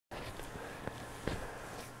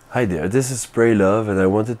Hi there, this is Spray Love, and I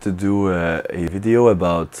wanted to do a video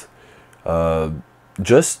about uh,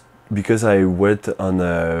 just because I went on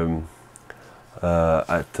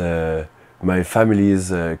at my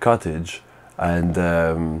family's cottage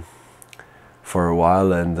and for a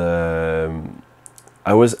while, and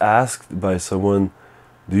I was asked by someone,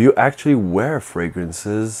 "Do you actually wear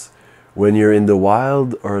fragrances when you're in the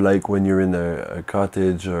wild, or like when you're in a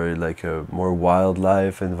cottage or like a more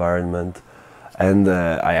wildlife environment?" And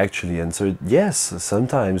I actually answered yes.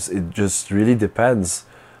 Sometimes it just really depends.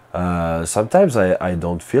 Sometimes I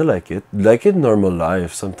don't feel like it. Like in normal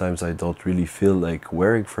life, sometimes I don't really feel like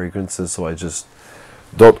wearing fragrances, so I just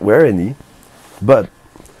don't wear any. But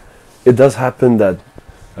it does happen that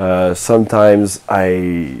sometimes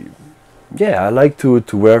I like to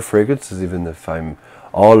wear fragrances even if I'm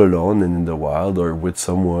all alone and in the wild, or with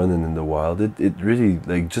someone and in the wild. It really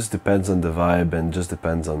like just depends on the vibe and just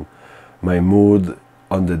depends on my mood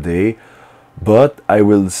on the day. But I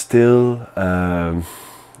will still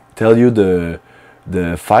tell you the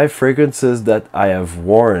five fragrances that I have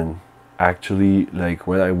worn actually, like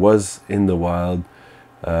when I was in the wild,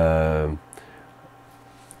 um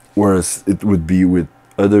whereas it would be with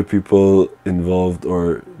other people involved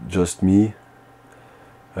or just me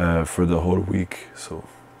for the whole week. So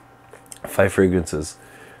five fragrances.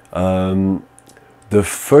 um, the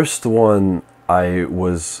first one I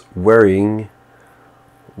was wearing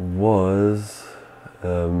was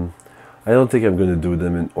I don't think I'm gonna do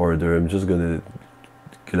them in order. I'm just gonna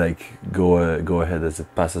like go ahead as it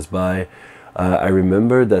passes by. I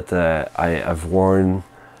remember that I have worn,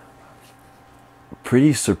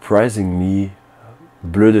 pretty surprisingly,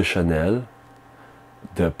 Bleu de Chanel,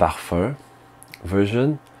 the parfum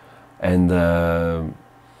version, and I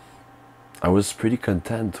was pretty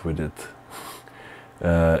content with it.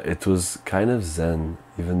 It was kind of zen,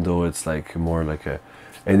 even though it's like more like a,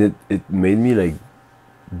 and it made me like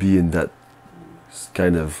be in that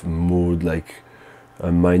kind of mood, like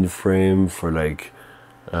a mind frame for like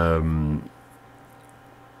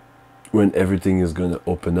when everything is gonna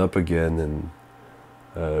open up again, and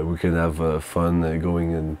we can have fun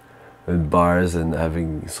going in bars and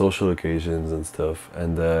having social occasions and stuff.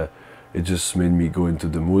 And it just made me go into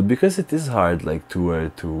the mood, because it is hard like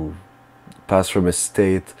to pass from a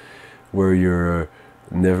state where you're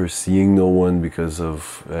never seeing no one because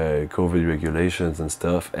of COVID regulations and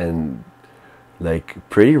stuff, and like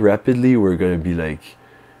pretty rapidly we're gonna be like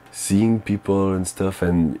seeing people and stuff,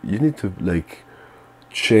 and you need to like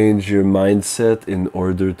change your mindset in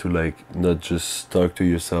order to like not just talk to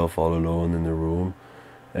yourself all alone in a room,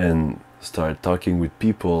 and start talking with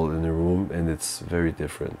people in a room, and it's very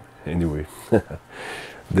different. Anyway,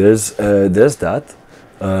 there's that.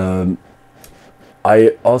 um, I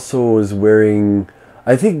also was wearing.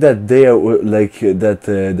 I think that day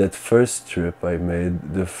that first trip I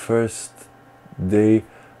made, the first day,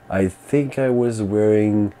 I think I was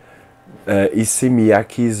wearing Issey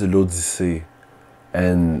Miyake's L'Odyssée,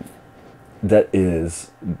 and that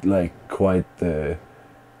is like quite the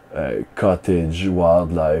cottage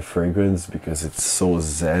wildlife fragrance, because it's so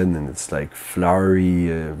zen and it's like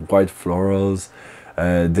flowery, white florals.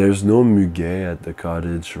 There's no muguet at the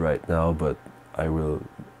cottage right now, but I will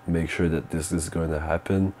make sure that this is going to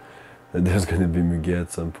happen. That there's going to be muguet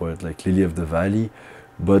at some point, like lily of the valley,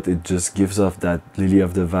 but it just gives off that lily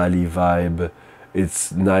of the valley vibe.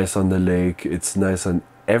 It's nice on the lake. It's nice on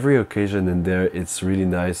every occasion in there. It's really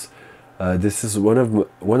nice. This is one of the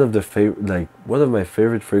like one of my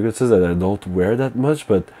favorite fragrances that I don't wear that much,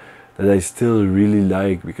 but that I still really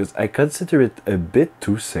like, because I consider it a bit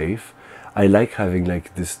too safe. I like having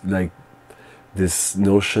like this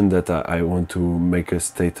notion that I want to make a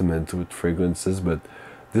statement with fragrances, but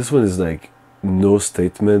this one is like no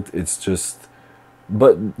statement. It's just,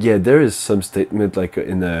 but yeah, there is some statement, like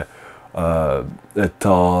in a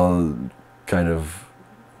tall kind of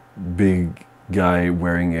big guy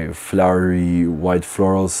wearing a flowery white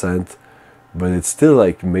floral scent, but it's still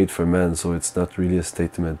like made for men, so it's not really a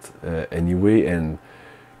statement anyway. And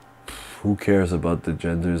who cares about the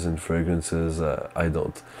genders and fragrances? I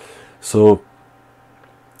don't. So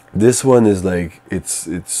this one is like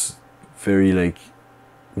it's very like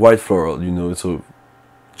white floral, so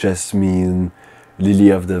jasmine, lily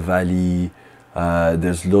of the valley,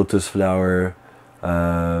 there's lotus flower.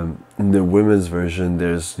 In the women's version,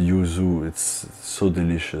 there's yuzu. It's so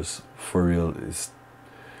delicious, for real.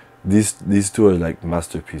 These two are like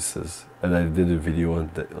masterpieces, and I did a video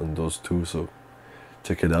on those two, so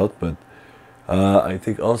check it out. But I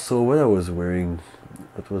think also what I was wearing,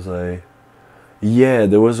 what was I? Yeah,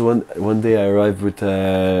 there was one day I arrived with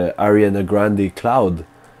Ariana Grande Cloud,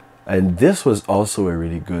 And this was also a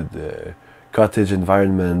really good cottage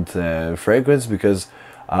environment fragrance, because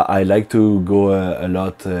I like to go a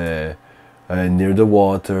lot near the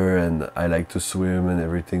water, and I like to swim and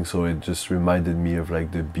everything, so it just reminded me of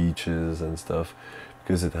like the beaches and stuff,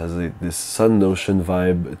 because it has like this sun ocean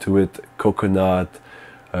vibe to it, coconut.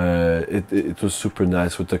 It was super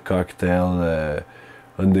nice with the cocktail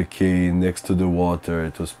on the quay next to the water.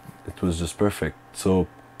 It was just perfect. So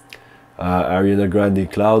Ariana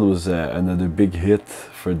Grande Cloud was another big hit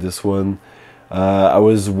for this one. I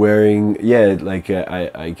was wearing, yeah, like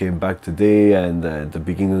I came back today, and at the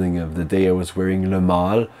beginning of the day I was wearing Le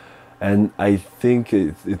Male, and I think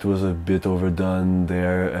it was a bit overdone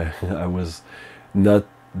there. I was not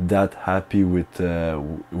that happy with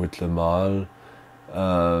Le Male.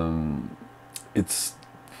 It's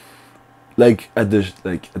like at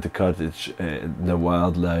the cottage, the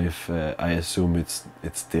wildlife. I assume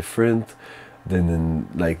it's different than in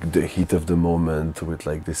like the heat of the moment with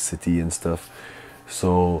like the city and stuff.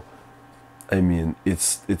 So I mean,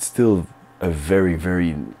 it's still a very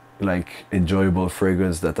very like enjoyable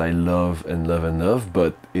fragrance that I love and love and love,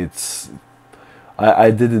 but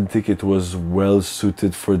I didn't think it was well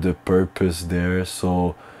suited for the purpose there.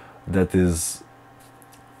 So that is,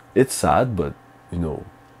 it's sad, but you know,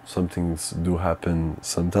 some things do happen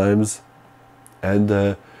sometimes. And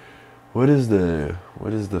what is the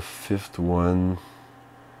fifth one?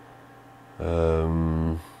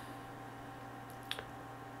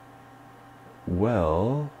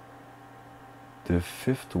 Well, the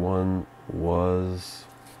fifth one was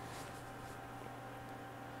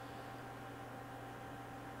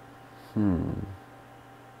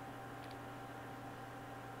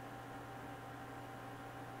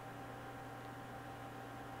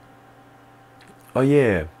oh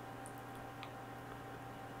yeah,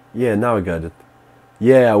 yeah, now I got it.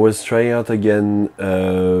 Yeah, I was trying out again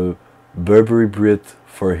Burberry Brit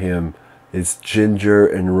for him. It's ginger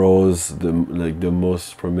and rose, the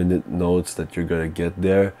most prominent notes that you're gonna get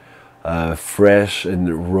there. Fresh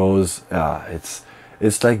and rose.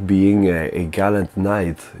 It's like being a gallant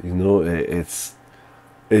knight. You know, it's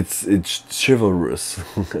chivalrous.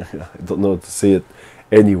 I don't know how to say it.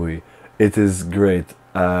 Anyway, it is great.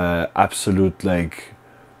 Absolute like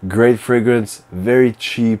great fragrance, very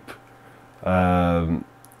cheap, um,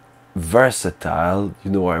 versatile.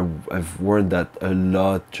 You know, I've worn that a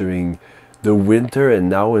lot during the winter, and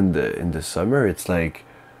now in the summer, it's like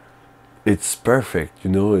it's perfect. You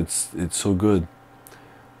know, it's so good.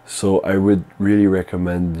 So I would really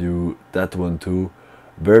recommend you that one too,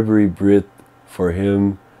 Burberry Brit for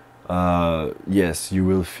him. Yes, you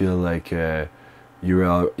will feel like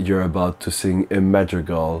you're about to sing a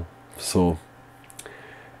madrigal. So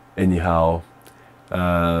anyhow,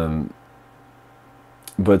 um,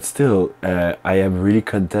 but still, I am really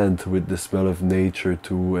content with the smell of nature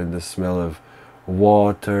too, and the smell of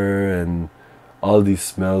water, and all these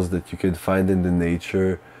smells that you can find in the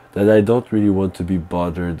nature, that I don't really want to be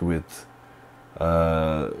bothered with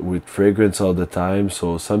fragrance all the time.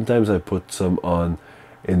 So sometimes I put some on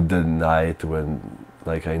in the night when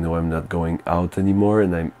like I know I'm not going out anymore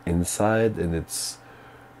and I'm inside, and it's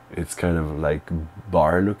kind of like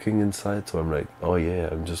bar looking inside, so I'm like, oh yeah,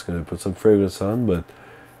 I'm just gonna put some fragrance on. But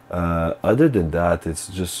other than that, it's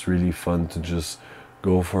just really fun to just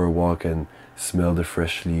go for a walk and smell the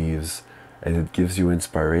fresh leaves, and it gives you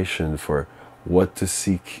inspiration for what to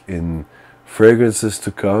seek in fragrances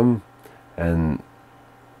to come, and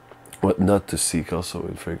what not to seek also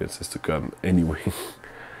in fragrances to come. Anyway,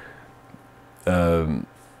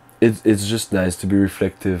 it's just nice to be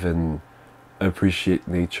reflective and appreciate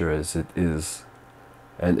nature as it is,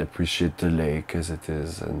 and appreciate the lake as it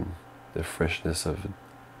is, and the freshness of it.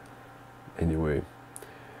 Anyway,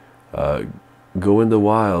 uh, go in the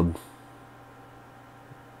wild,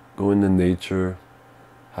 go in the nature,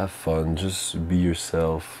 have fun, just be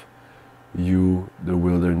yourself. You, the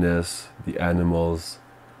wilderness, the animals,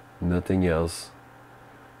 nothing else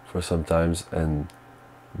for sometimes, and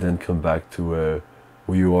then come back to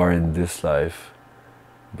who you are in this life,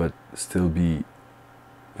 but still be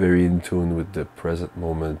very in tune with the present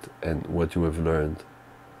moment and what you have learned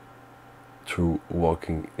through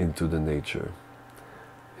walking into the nature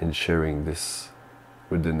and sharing this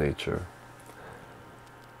with the nature.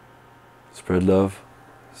 Spread love,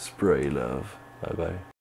 spray love. Bye bye.